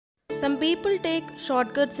Some people take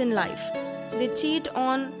shortcuts in life. They cheat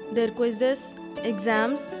on their quizzes,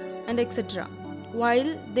 exams, and etc.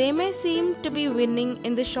 While they may seem to be winning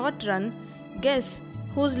in the short run, guess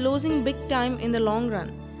who's losing big time in the long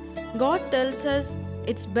run? God tells us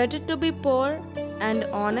it's better to be poor and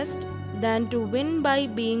honest than to win by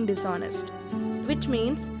being dishonest, which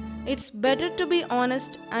means it's better to be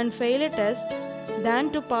honest and fail a test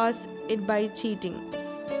than to pass it by cheating.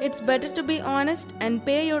 It's better to be honest and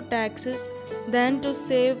pay your taxes than to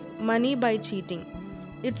save money by cheating.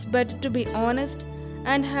 It's better to be honest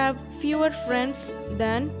and have fewer friends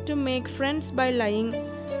than to make friends by lying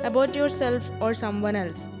about yourself or someone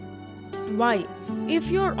else. Why? If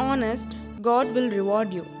you're honest, God will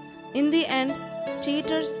reward you. In the end,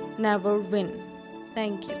 cheaters never win.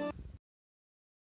 Thank you.